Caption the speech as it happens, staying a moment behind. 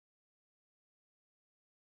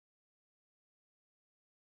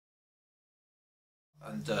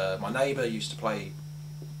And my neighbour used to play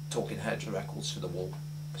Talking Heads records for the wall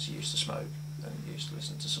because he used to smoke and he used to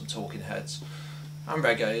listen to some Talking Heads and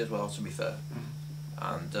reggae as well, to be fair.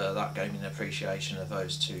 And that gave me an appreciation of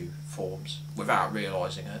those two forms without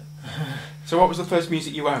realising it. So what was the first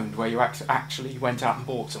music you owned where you actually went out and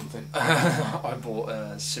bought something? I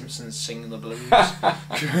bought Simpsons Singing the Blues.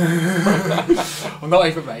 I'm not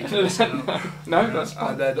even making this up. No, that's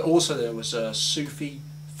fine. And then also there was Sufi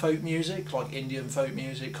folk music, like Indian folk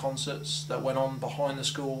music concerts that went on behind the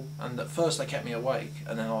school, and at first they kept me awake,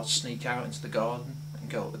 and then I'd sneak out into the garden and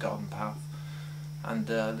go up the garden path and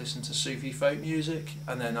listen to Sufi folk music,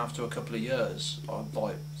 and then after a couple of years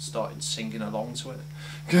I started singing along to it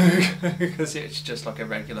because it's just like a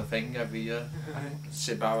regular thing every year.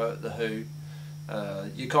 Syd Barrett, The Who,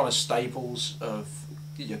 your kind of staples of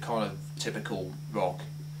your kind of typical rock,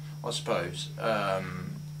 I suppose,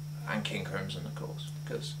 and King Crimson, of course,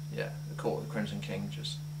 because yeah, the Court of the Crimson King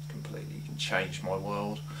just completely changed my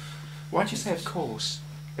world. Why'd you say of course?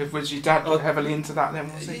 Was your dad heavily into that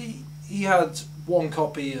then, was he? He had one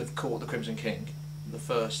copy of Court of the Crimson King, the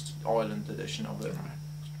first Ireland edition of it.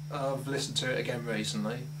 Right. I've listened to it again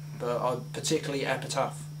recently, but particularly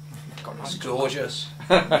Epitaph. It's gorgeous.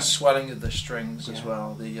 The swelling of the strings as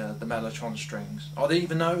well, the mellotron strings. I didn't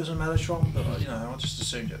even know it was a mellotron, but you know, I just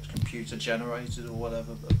assumed it was computer generated or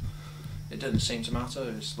whatever. But it didn't seem to matter.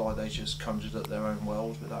 It's like they just conjured up their own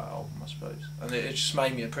world with that album, I suppose. And it just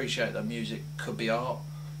made me appreciate that music could be art.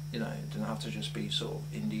 You know, it didn't have to just be sort of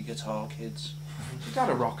indie guitar kids. Is that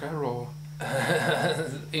a rocker or?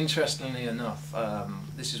 Interestingly enough,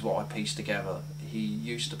 this is what I pieced together. He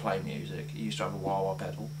used to play music. He used to have a wah-wah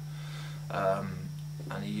pedal,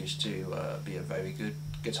 and he used to be a very good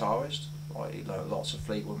guitarist. Like, he learned lots of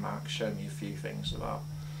Fleetwood Mac, showed me a few things about.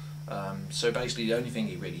 So basically, the only thing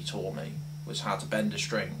he really taught me was how to bend a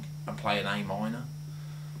string and play an A minor,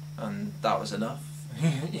 and that was enough.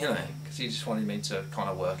 You know, because he just wanted me to kind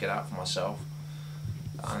of work it out for myself.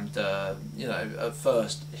 And you know, at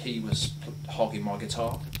first he was hogging my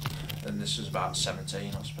guitar, and this was about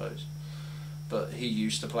 17, I suppose. But he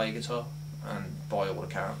used to play guitar, and by all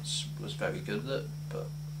accounts was very good at it. But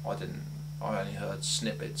I didn't. I only heard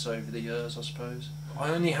snippets over the years, I suppose.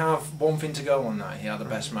 I only have one thing to go on that. He had a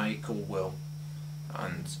best mate called Will,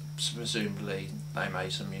 and presumably they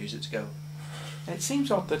made some music together. It seems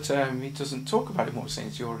odd that he doesn't talk about it more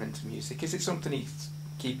since you're into music. Is it something he's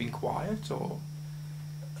keeping quiet, or?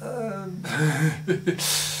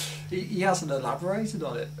 He hasn't elaborated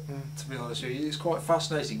on it, to be honest with you. He's quite a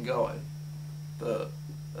fascinating guy, but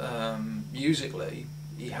musically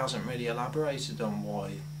he hasn't really elaborated on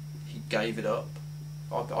why he gave it up.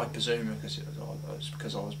 I presume because it was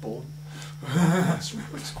because I was born.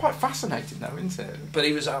 It's quite fascinating though, isn't it? But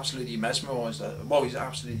he was absolutely mesmerised. Well, he's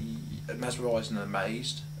absolutely mesmerised and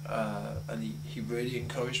amazed, and he really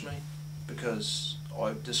encouraged me, because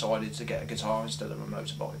I decided to get a guitar instead of a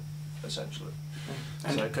motorbike, essentially.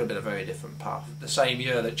 So it could have been a very different path. The same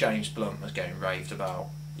year that James Blunt was getting raved about,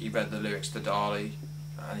 he read the lyrics to Dali,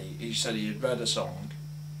 and he said he had read a song,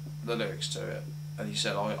 the lyrics to it, and he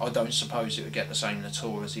said, I don't suppose it would get the same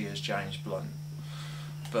notoriety as James Blunt,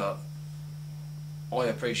 but I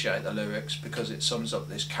appreciate the lyrics because it sums up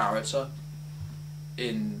this character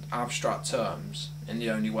in abstract terms in the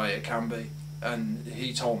only way it can be. And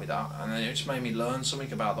he told me that, and then it just made me learn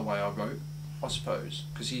something about the way I wrote, I suppose,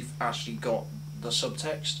 because he actually got the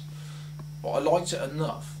subtext. But I liked it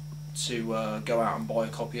enough to go out and buy a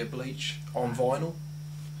copy of Bleach on vinyl,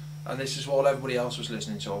 and this is while everybody else was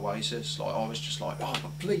listening to Oasis. Like, I was just like, oh,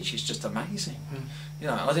 but Bleach is just amazing. You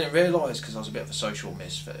know, and I didn't realise, because I was a bit of a social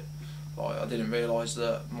misfit, like, I didn't realise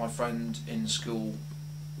that my friend in school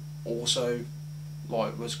also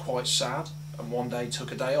was quite sad, and one day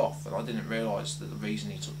took a day off, and I didn't realise that the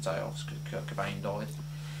reason he took the day off was because Kurt Cobain died,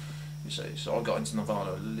 you see. So I got into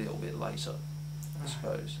Nirvana a little bit later, I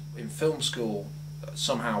suppose. In film school,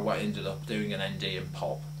 somehow I ended up doing an ND in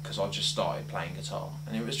pop, because I just started playing guitar,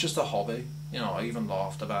 and it was just a hobby. You know, I even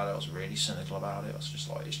laughed about it. I was really cynical about it. I was just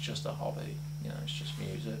like, it's just a hobby, you know, it's just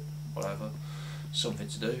music, whatever, something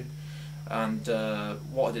to do. And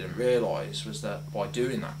what I didn't realise was that by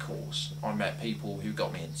doing that course, I met people who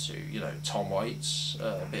got me into, you know, Tom Waits,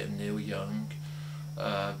 a bit of Neil Young,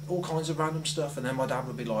 all kinds of random stuff. And then my dad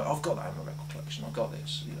would be like, I've got that in my record collection, I've got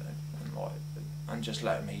this, you know, and just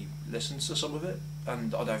letting me listen to some of it.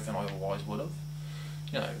 And I don't think I otherwise would have.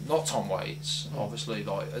 You know, not Tom Waits, obviously.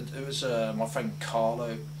 Like, it was my friend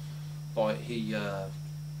Carlo. Like, he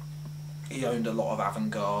owned a lot of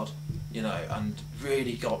avant-garde, you know, and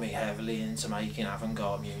really got me heavily into making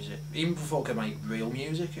avant-garde music. Even before I could make real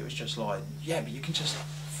music, it was just like, yeah, but you can just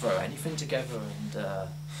throw anything together, and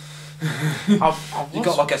I've you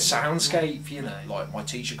got like a soundscape, you know. Like my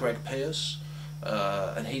teacher Greg Pierce,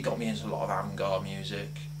 and he got me into a lot of avant-garde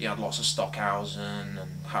music. He had lots of Stockhausen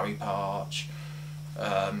and Harry Partch,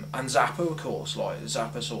 and Zappa, of course. Like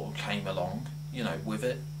Zappa sort of came along, you know, with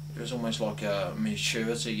it. It was almost like a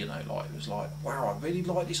maturity, you know. Like it was like, wow, I really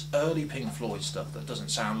like this early Pink Floyd stuff that doesn't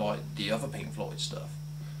sound like the other Pink Floyd stuff.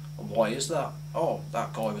 Why is that? Oh,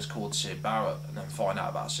 that guy was called Sid Barrett, and then find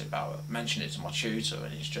out about Sid Barrett, mention it to my tutor,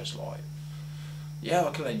 and he's just like, yeah,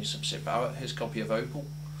 I can lend you some Sid Barrett, here's a copy of Opal,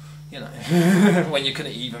 you know. When you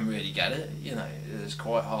couldn't even really get it, you know, it was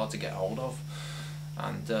quite hard to get hold of,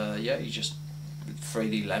 and yeah, you just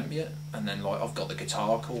freely lent me it, and then like I've got the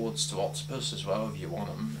guitar chords to Octopus as well if you want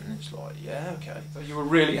them, and it's like, yeah, okay. So you were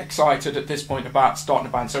really excited at this point about starting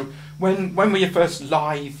a band. So when were your first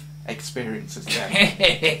live experiences then?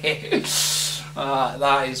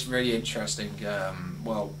 That is really interesting.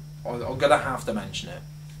 Well, I'm going to have to mention it.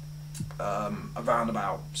 Around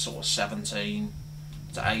about sort of 17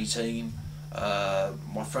 to 18,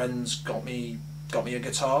 my friends got me a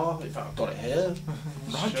guitar. In fact, I've got it here.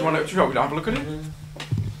 Right, do you want to have a look at it?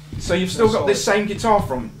 So you've still got this same guitar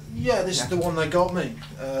from? Yeah, this is the one they got me.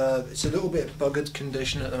 It's a little bit buggered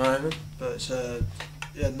condition at the moment, but it's a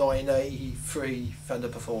 1983 Fender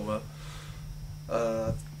Performer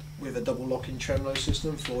with a double locking tremolo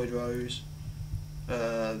system, Floyd Rose.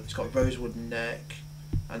 It's got a rosewood neck,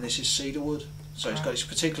 and this is cedarwood, so it's got this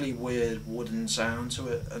particularly weird wooden sound to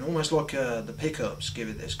it, and almost like the pickups give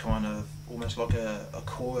it this kind of almost like a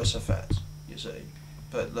chorus effect, you see,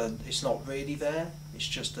 but it's not really there. It's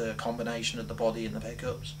just a combination of the body and the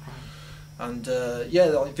pickups. And yeah,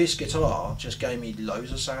 like this guitar just gave me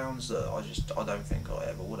loads of sounds that I don't think I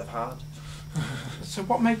ever would have had. So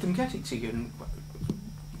what made them get it to you?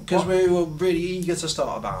 Because we were really eager to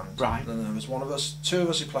start a band. Right. And there was two of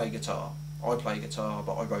us who played guitar. I played guitar,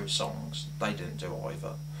 but I wrote songs. They didn't do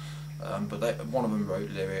either. But one of them wrote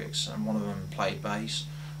lyrics, and one of them played bass.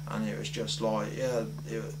 And it was just like, yeah,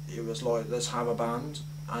 it was like, let's have a band.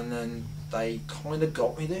 And then they kind of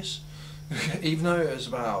got me this. Even though it was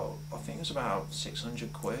about, I think it was about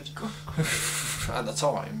 600 quid at the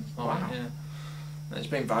time. Wow. Yeah. And it's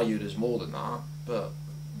been valued as more than that, but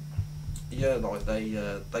yeah, like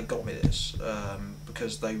they got me this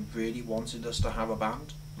because they really wanted us to have a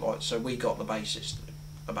band. Like, so we got the bassist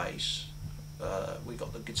a bass, we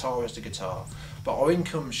got the guitarist a guitar, but our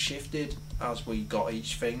income shifted as we got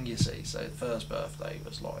each thing, you see. So the first birthday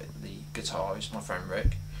was like the guitarist, my friend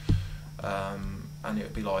Rick. And it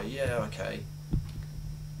would be like, yeah, okay,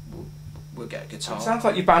 we'll get a guitar. It sounds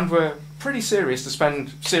like your band were pretty serious to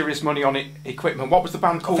spend serious money on equipment. What was the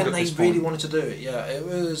band called at this point? They really wanted to do it, yeah. It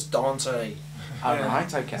was Dante. Oh, yeah.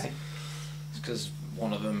 Right, okay. It's because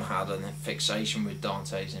one of them had a fixation with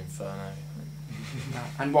Dante's Inferno.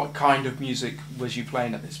 And what kind of music was you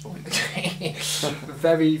playing at this point?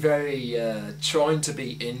 Very, very trying to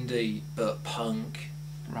be indie, but punk.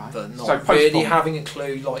 Right. But not so really having a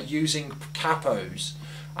clue, like using capos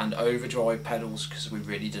and overdrive pedals because we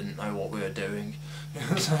really didn't know what we were doing.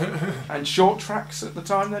 And short tracks at the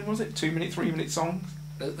time then, was it? 2 minute, 3 minute songs?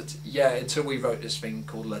 Yeah, until we wrote this thing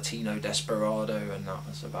called Latino Desperado, and that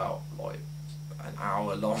was about like an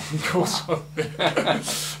hour long or something.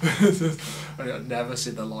 And it'll never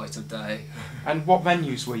see the light of day. And what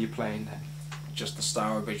venues were you playing then? Just the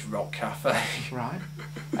Stourbridge Rock Cafe. Right.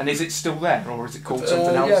 And is it still there, or is it called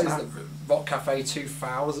something else yeah, now? It's the Rock Cafe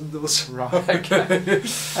 2000 or something. Right, okay.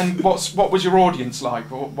 And what was your audience like?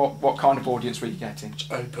 Or what kind of audience were you getting?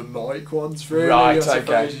 Open mic ones, really. Right, I suppose.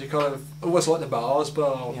 okay. You kind of almost like the Mars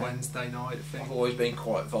Bar on Yeah. Wednesday night thing. I've always been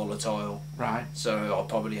quite volatile. Right. So I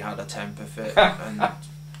probably had a temper fit and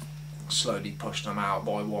slowly pushed them out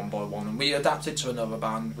by one. And we adapted to another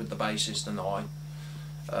band with the bassist and I.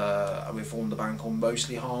 And we formed a band called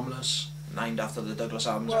Mostly Harmless, named after the Douglas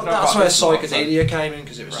Adams. Well, that's where psychedelia so. came in,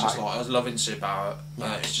 because it was just Right. like, I was loving Sid Barrett.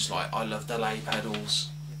 Yeah. It's just like, I love delay pedals.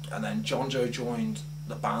 And then John Joe joined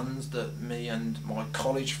the band that me and my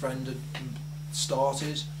college friend had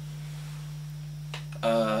started.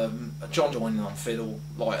 John joined in on fiddle,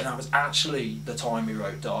 like, and that was actually the time we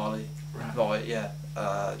wrote Darley. Right. Like, yeah,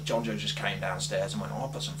 John Joe just came downstairs and went, oh, I'll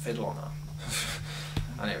put some fiddle on that.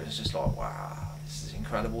 And it was just like, wow, this is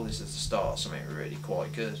incredible. This is the start of something really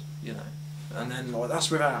quite good, you know. And then, like,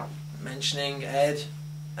 that's without mentioning Ed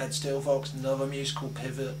Steelfox, another musical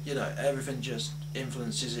pivot. You know, everything just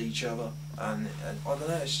influences each other, and I don't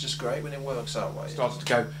know. It's just great when it works that way. Started to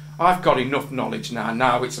go, I've got enough knowledge now.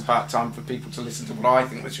 Now it's about time for people to listen to what I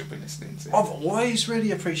think they should be listening to. I've always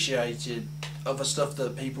really appreciated other stuff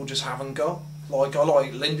that people just haven't got. Like I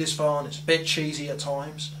like Lindisfarne. It's a bit cheesy at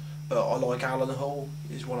times, but I like Alan Hall.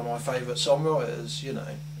 He's one of my favourite songwriters. You know,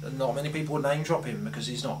 and not many people would name drop him because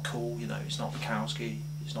he's not cool. You know, he's not Bukowski.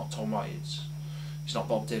 He's not Tom Waits. He's not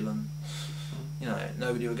Bob Dylan. You know,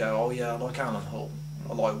 nobody would go, oh yeah, I like Alan Hall.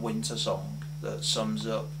 I like Winter Song that sums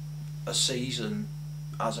up a season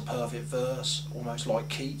as a perfect verse, almost like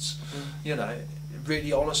Keats. You know,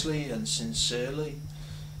 really honestly and sincerely,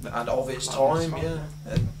 and of its time, yeah,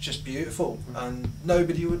 and just beautiful. And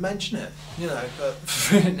nobody would mention it, you know, but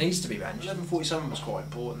it needs to be mentioned. 1147 was quite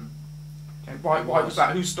important. Okay, why was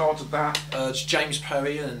that? Who started that? It's James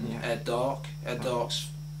Perry and Ed Dark. Ed Dark's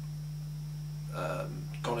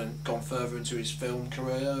gone further into his film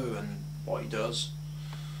career and what he does.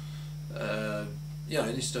 You know,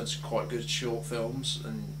 he's done some quite good short films,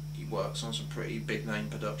 and he works on some pretty big name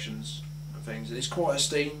productions and things, and he's quite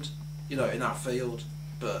esteemed, you know, in that field.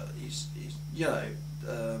 But he's you know,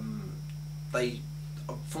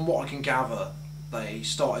 from what I can gather, they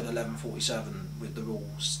started 1147 with the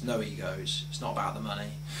rules: no egos. It's not about the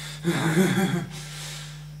money.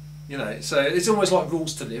 You know, so it's almost like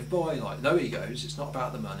rules to live by. Like no egos. It's not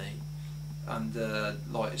about the money, and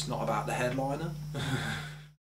like it's not about the headliner.